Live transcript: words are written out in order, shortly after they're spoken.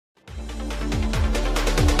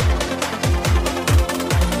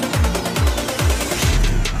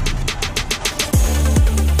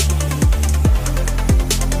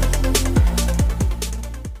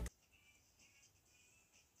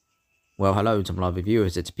Well, hello to my lovely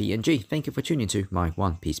viewers, it's PNG. Thank you for tuning to my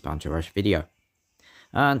One Piece Bounty Rush video.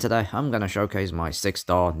 And today I'm going to showcase my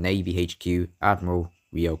 6-star Navy HQ Admiral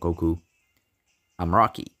Ryokugyu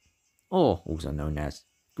Aramaki, or also known as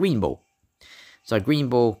Greenbull. So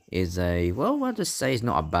Greenbull is well, I'll just say he's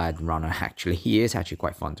not a bad runner actually. He is actually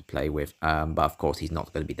quite fun to play with, but of course he's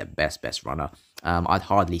not going to be the best runner. I'd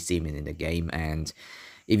hardly see him in the game, and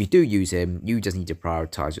if you do use him, you just need to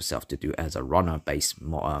prioritize yourself to do as a runner-based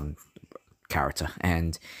character,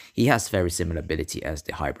 and he has very similar ability as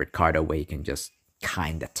the hybrid Kaido, where you can just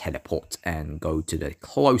kind of teleport and go to the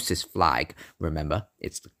closest flag. Remember,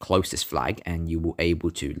 it's the closest flag, and you will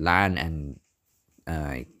able to land and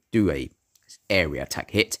do a area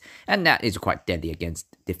attack hit, and that is quite deadly against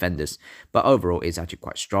defenders. But overall, it's actually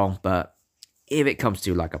quite strong. But if it comes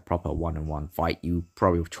to like a proper one-on-one fight, you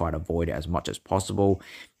probably try to avoid it as much as possible.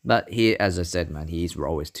 But here, as I said, man, his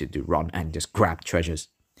role is to run and just grab treasures.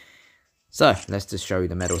 So, let's just show you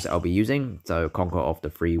the medals that I'll be using. So, Conquer of the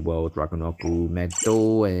Free World Ryokugyu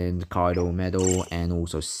medal and Kaido medal, and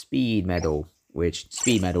also Speed medal, which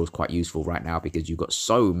Speed medal is quite useful right now because you've got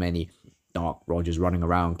so many Dark Rogers running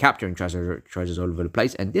around capturing treasures all over the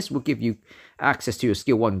place, and this will give you access to your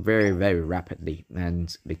skill 1 very rapidly.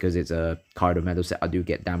 And because it's a Kaido medal set, I do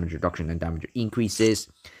get damage reduction and damage increases.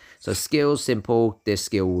 So skills, simple. This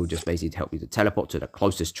skill will just basically help you to teleport to the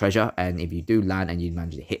closest treasure, and if you do land and you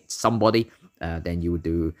manage to hit somebody, then you will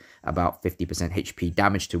do about 50% HP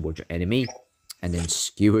damage towards your enemy, and then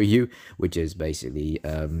skewer you, which is basically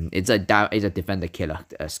it's a defender killer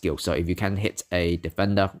skill. So if you can hit a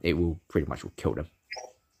defender, it will pretty much kill them.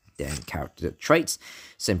 Then character traits,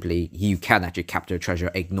 simply you can actually capture a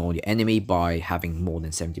treasure, ignore your enemy by having more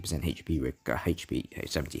than 70% HP with 70%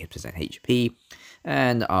 HP,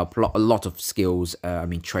 and a lot of skills,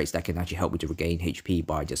 traits that can actually help you to regain HP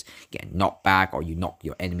by just getting knocked back, or you knock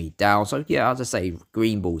your enemy down. So yeah, as I say,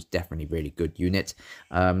 Greenbull is definitely really good unit,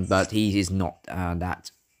 but he is not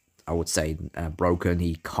that, I would say, broken.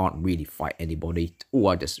 He can't really fight anybody. All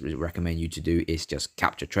I just recommend you to do is just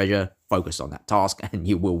capture treasure, focus on that task, and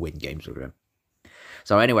you will win games with him.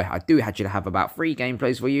 So anyway, I do actually have about 3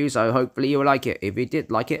 gameplays for you, so hopefully you will like it. If you did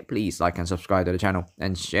like it, please like and subscribe to the channel,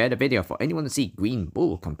 and share the video for anyone to see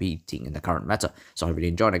Greenbull competing in the current meta. So I really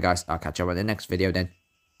enjoyed it, guys. I'll catch you on the next video then.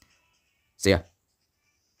 See ya.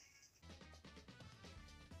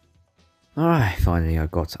 Alright, finally I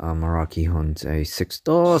got Aramaki on a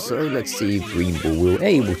 6-star, so let's see if Greenbull will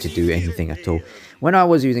able to do anything at all. When I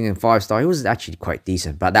was using him 5-star, he was actually quite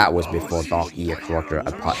decent, but that was before Dark Roger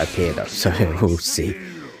appeared though, so we'll see.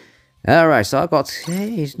 Alright, so I got,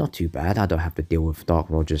 hey, he's not too bad. I don't have to deal with Dark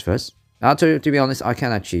Rogers first. To be honest, I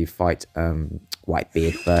can actually fight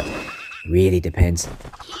Whitebeard, but really depends.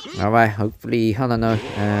 Alright, hopefully, I don't know,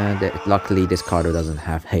 luckily this Kaido doesn't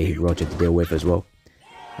have a Roger to deal with as well.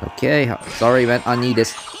 Okay, sorry man, I need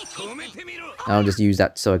this. I'll just use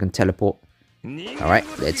that so I can teleport. Alright,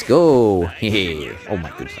 let's go. Oh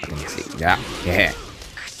my goodness, I can see. Yeah.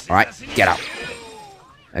 Alright, get out.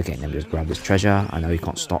 Okay, let me just grab this treasure. I know he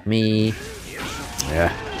can't stop me.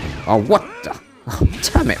 Yeah. Oh, what the? Oh,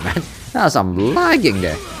 damn it, man. That's some lagging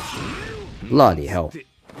there. Bloody hell.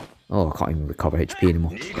 Oh, I can't even recover HP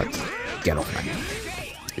anymore. Let's get off, man.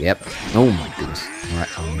 Yep. Oh my goodness.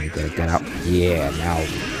 Alright, I'm gonna get out. Yeah, now.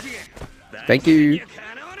 Thank you.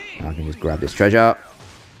 I can just grab this treasure.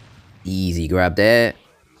 Easy grab there.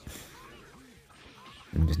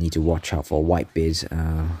 And just need to watch out for Whitebeard's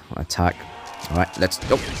attack. Alright, let's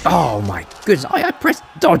go. Oh my goodness. I pressed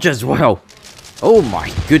dodge as well. Oh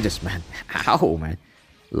my goodness, man. Ow, man.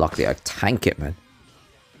 Luckily I tank it, man.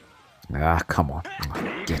 Ah, come on.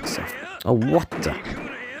 Oh, get yourself. Oh, what the?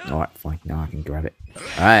 Alright, fine. Now I can grab it.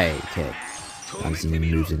 Alright, okay. I just need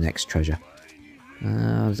to move to the next treasure.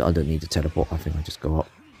 I don't need to teleport. I think I'll just go up.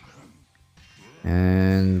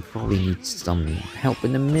 And probably need some help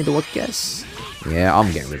in the middle, I guess. Yeah,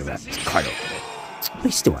 I'm getting rid of that. It's kind of... Oh,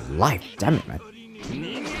 he's still alive. Damn it, man.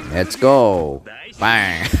 Let's go.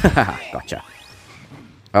 Bang. Gotcha.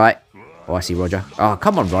 Alright. Oh, I see Roger. Oh,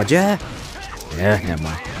 come on, Roger. Yeah, never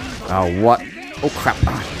mind. Oh, what? Oh crap,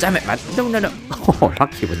 damn it, man. No. Oh,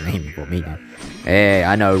 lucky he wasn't aiming for me, man. Hey,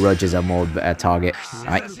 I know Roger's a more target.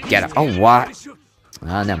 Alright, get up. Oh, what?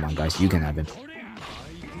 Never mind, guys. You can have him.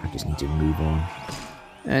 I just need to move on.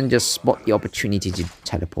 And just spot the opportunity to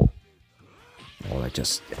teleport. Or I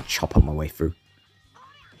just chop up my way through.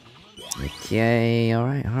 Okay,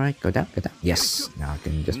 alright. Go down. Yes. Now I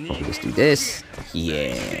can just probably just do this.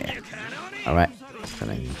 Yeah. Alright.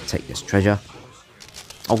 Gonna take this treasure.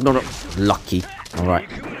 Oh, no. Lucky. Alright.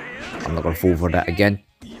 I'm not going to fall for that again.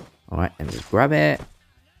 Alright, let me just grab it.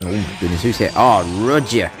 Oh my goodness, who's here? Oh,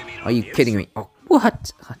 Roger. Are you kidding me? Oh,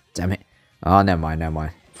 what? Oh, damn it. Oh, never mind, never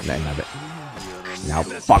mind. Let him have it. Now,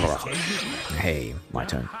 bugger off. Hey, my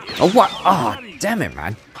turn. Oh, what? Oh, damn it,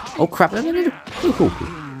 man. Oh, crap. Lucky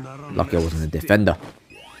I wasn't a defender.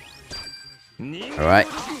 Alright.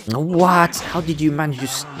 What? How did you manage to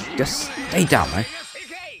just stay down, man?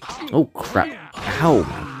 Oh, crap. Ow,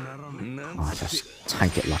 man. Oh, just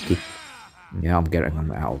tank it, Lucky. Yeah, I'm getting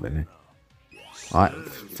them out of it, man. Alright,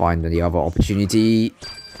 find the other opportunity.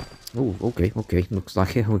 Oh, okay, okay. Looks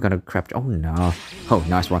like we're gonna crap. Oh, no. Oh,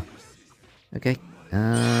 nice one. Okay.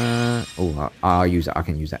 Oh, I'll use that. I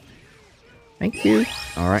can use that. Thank you.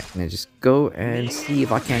 Alright, now just go and see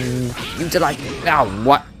if I can utilize it. Oh,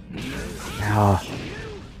 what? Oh.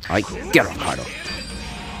 Alright, get off, Kaido.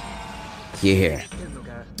 Yeah.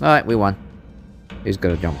 Alright, we won. Who's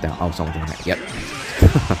gonna jump down? Oh, someone jumped down. Yep.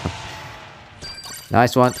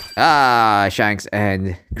 Nice one. Ah, Shanks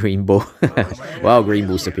and Greenbull. Well,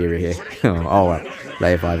 Greenbull's superior here. Oh, well.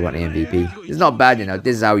 Player 5 won MVP. It's not bad, you know.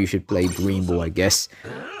 This is how you should play Greenbull, I guess.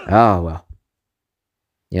 Oh, well.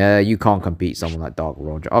 Yeah, you can't compete someone like Dark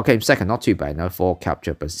Roger. Okay, second, not too bad. No, 4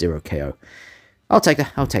 capture, but 0 KO. I'll take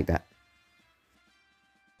that. I'll take that.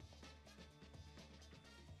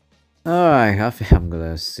 Alright, I think I'm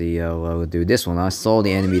gonna see how I'll do this one. I saw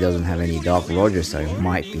the enemy doesn't have any Dark Roger, so it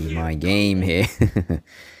might be my game here.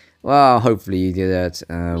 Well, hopefully you do that.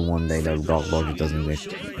 One day the Dark Roger doesn't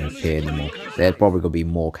appear anymore. There's probably gonna be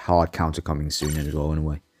more hard counter coming soon as well,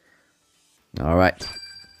 anyway. Alright.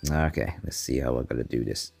 Okay, let's see how we're gonna do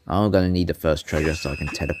this. I'm gonna need the first treasure so I can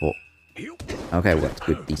teleport. Okay, we've got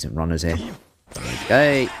good, decent runners here.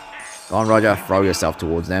 Okay. Go on, Roger. Throw yourself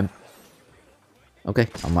towards them. Okay,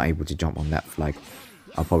 I'm not able to jump on that flag.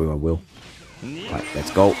 I probably will. Right,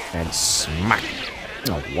 let's go and smack.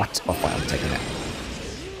 Oh, what? Oh, fine, I'm taking that.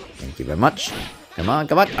 Thank you very much. Come on,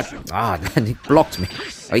 come on. Ah, he blocked me.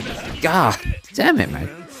 Ah, damn it, man.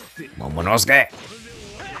 Momonosuke.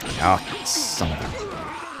 Ah, something.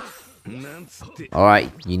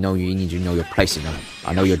 Alright, you need to know your place, you know.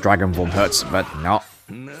 I know your Dragon Form hurts, but no.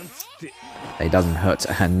 It doesn't hurt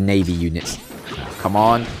Navy units. Come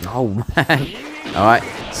on. Oh, man. Alright,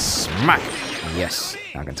 smack! Yes,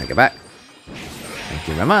 I can take it back. Thank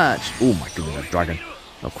you very much. Oh my goodness, a dragon.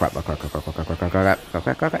 Oh crap, oh crap, crap, crap, crap, crap, crap, crap, crap,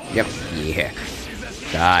 crap, crap, crap. Yep, yeah.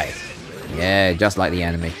 Die. Yeah, just like the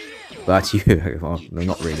enemy. But you, well, no,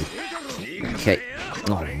 not really. Okay.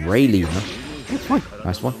 Oh, really, huh? Fine,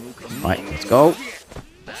 nice one. Alright, let's go.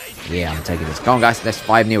 Yeah, I'm taking this. Come on, guys, let's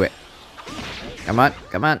 5-0 it. Come on,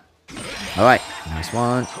 come on. Alright, nice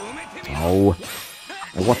one. Oh.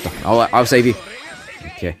 What the? Oh, I'll save you.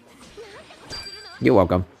 Okay. You're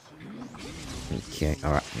welcome. Okay,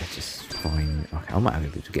 alright, let's just find... Okay, I might be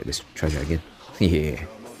able to get this treasure again. Yeah.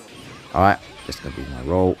 Alright, this is going to be my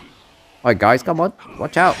roll. Alright, guys, come on.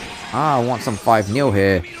 Watch out. Ah, I want some 5-0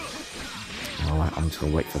 here. Alright, I'm just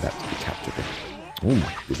going to wait for that to be captured. Oh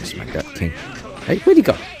my goodness, man, that king. Hey, where'd he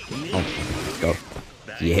go? Oh, okay, let's go.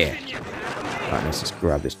 Yeah. Alright, let's just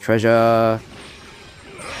grab this treasure.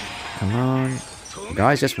 Come on.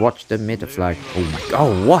 Guys, just watch the mid flag. Oh my god.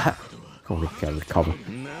 Oh, what? Oh, okay, recover.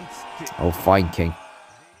 Oh, fine, king.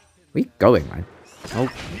 Where you going, man? Oh,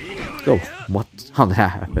 go. What? How did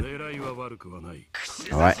that happen?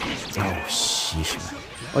 Alright. Oh, sheesh, man.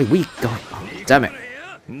 Wait, where you going? Oh, damn it.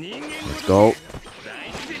 Let's go.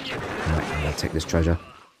 Alright, I'm gonna take this treasure.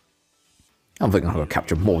 I don't think I'm gonna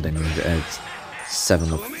capture more than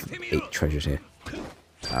 7 or 8 treasures here.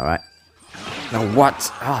 Alright. Now what?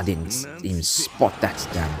 Ah, I didn't even spot that,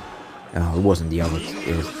 damn. Oh, it wasn't the other,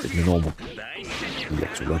 it was the normal.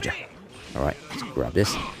 Yes, Roger. Alright, let's grab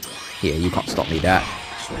this. Here, you can't stop me that.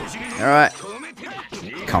 Alright.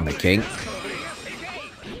 Come the king.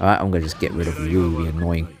 Alright, I'm gonna just get rid of you, you'll be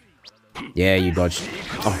annoying. Yeah, you dodged.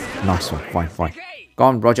 Oh, nice one, fine, fine. Go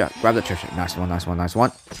on, Roger, grab the treasure. Nice one, nice one, nice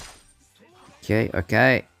one. Okay,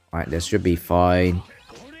 okay. Alright, this should be fine.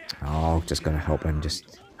 Oh, just gonna help and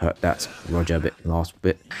just... hurt that Roger a bit, last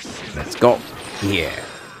bit. Let's go. Yeah.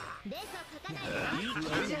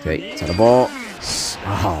 Okay, to the ball.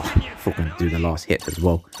 Oh, fucking do the last hit as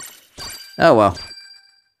well. Oh well.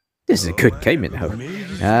 This is a good game, though.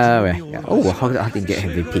 Oh, yeah. Oh, I didn't get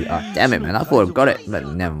MVP. Oh, damn it, man. I thought I got it, but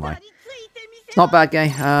never mind. Not bad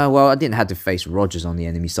game. Well, I didn't have to face Rogers on the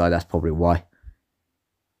enemy side. That's probably why.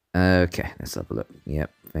 Okay, let's have a look. Yep.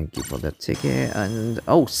 Thank you for that ticket. And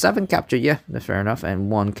oh, 7 capture, yeah, that's fair enough. And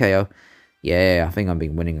 1 KO. Yeah, I think I've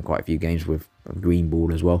been winning quite a few games with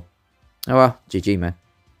Greenbull as well. Oh well, GG, man.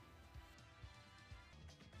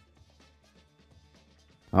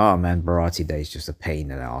 Oh man, Variety Day is just a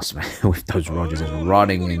pain in the ass, man. With those Rogers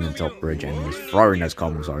running in the top bridge and just throwing those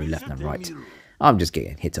combos left and right. I'm just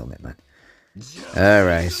getting hit on it, man.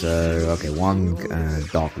 Alright, so, okay, one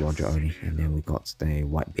Dark Roger only, and then we got the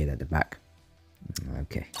white beard at the back.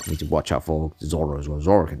 Okay, need to watch out for Zoro as well.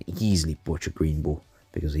 Zoro can easily butcher Greenbull,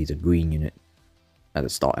 because he's a green unit at the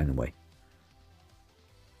start anyway.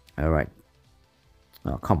 Alright.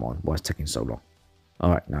 Oh, come on, why is it taking so long?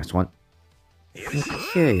 Alright, nice one.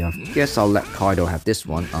 Okay, I guess I'll let Kaido have this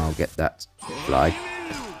one. I'll get that flag.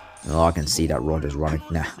 Oh, I can see that Roger's running.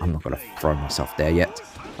 Nah, I'm not gonna throw myself there yet.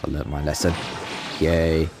 I'll learn my lesson.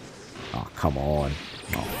 Yay. Oh, come on.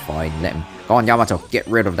 Oh, fine. Let him. Go on, Yamato. Get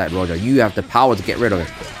rid of that, Roger. You have the power to get rid of it.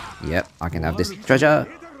 Yep, I can have this treasure.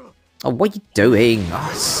 Oh, what are you doing?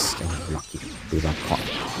 Oh, so lucky. Because I can't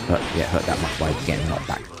hurt that much by getting knocked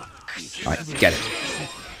back. Alright, get it.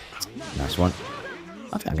 Nice one.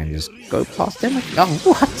 I think I can just go past them. Oh,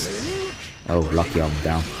 what? Oh, lucky I'm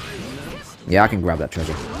down. Yeah, I can grab that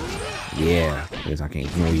treasure. Yeah, because I can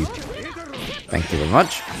ignore you. Thank you very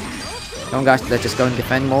much. Come on, guys, let's just go and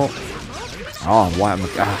defend more. Oh, why am I...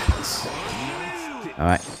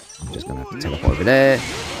 Alright, I'm just going to teleport over there.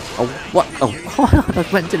 Oh, what? Oh,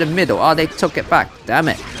 I went to the middle. Oh, they took it back. Damn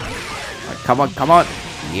it. Right, come on, come on.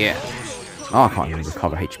 Yeah. Oh, I can't even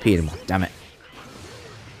recover HP anymore. Damn it.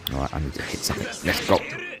 Alright, I need to hit something. Let's go.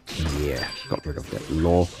 Yeah, got rid of that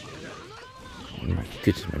law. Oh my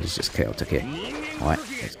goodness, man, it's just chaotic here. Alright,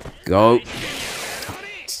 let's go. Oh,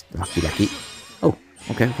 lucky, lucky. Oh,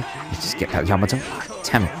 okay, okay. Let's just get that Yamato.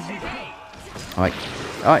 Damn it. Alright,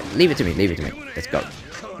 alright, leave it to me, leave it to me. Let's go.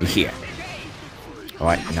 Here.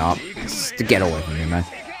 Alright, no, to get away from me, man.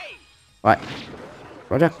 Alright,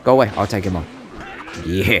 Roger, go away. I'll take him on.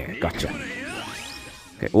 Yeah, gotcha.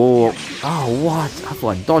 Okay, oh, what? I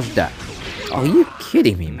thought I dodged that. Oh, are you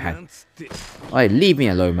kidding me, man? Alright, leave me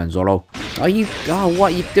alone, man, Zoro. Are you... Oh,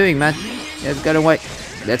 what are you doing, man? Let's get away.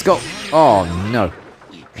 Let's go. Oh, no.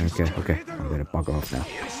 Okay, okay. I'm gonna bugger off now.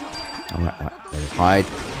 Alright, alright. Let's hide.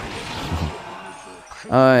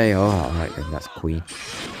 Alright, then that's Queen.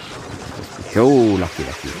 Oh, lucky,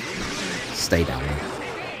 lucky. Stay down there.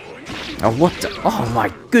 Oh, what the... Oh, my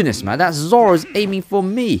goodness, man. That Zoro's aiming for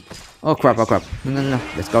me. Oh, crap, oh, crap. No, no, no.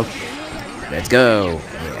 Let's go. Let's go.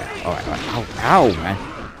 Yeah. Alright, alright. Ow, ow, man.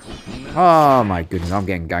 Oh, my goodness. I'm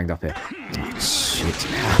getting ganged up here. Oh, shit.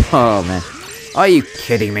 Oh, man. Are you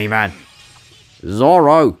kidding me, man?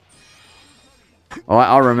 Zoro. Alright,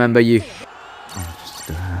 I'll remember you.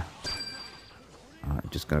 I'm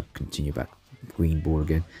just gonna continue back. Greenbull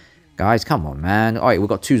again. Guys, come on, man. Alright, we've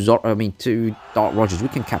got two Dark Rogers. We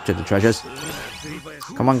can capture the treasures.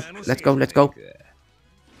 Come on, let's go, let's go.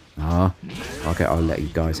 Okay, I'll let you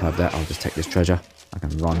guys have that. I'll just take this treasure. I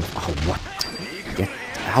can run. Oh, what? Get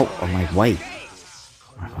out of my way.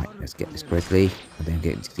 Alright, let's get this quickly. And then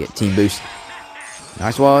get team boost.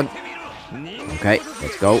 Nice one. Okay,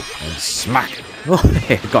 let's go. And smack. Oh,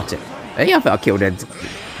 yeah, got it. Hey, I thought I killed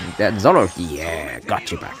that Zoro. Yeah,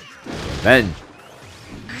 got you back. Revenge.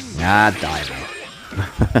 Nah, die,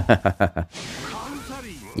 man.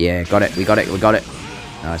 Yeah, got it. We got it. We got it.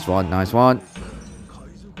 Nice one. Nice one.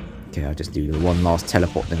 Okay, I'll just do the one last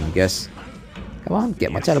teleport then, I guess. Come on,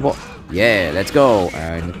 get my teleport. Yeah, let's go.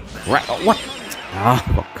 And crap. Oh, what?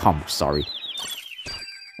 Oh, come. Sorry.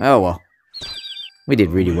 Oh, well. We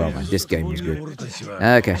did really well, man. This game was good.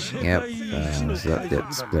 Okay, yep.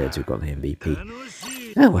 That's player 2 got the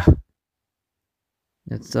MVP. Oh, well.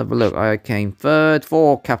 Let's have a look. I came third,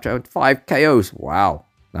 4 capture, 5 KOs. Wow.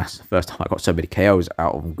 That's the first time I got so many KOs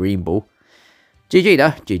out of Greenbull. GG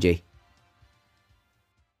though. GG.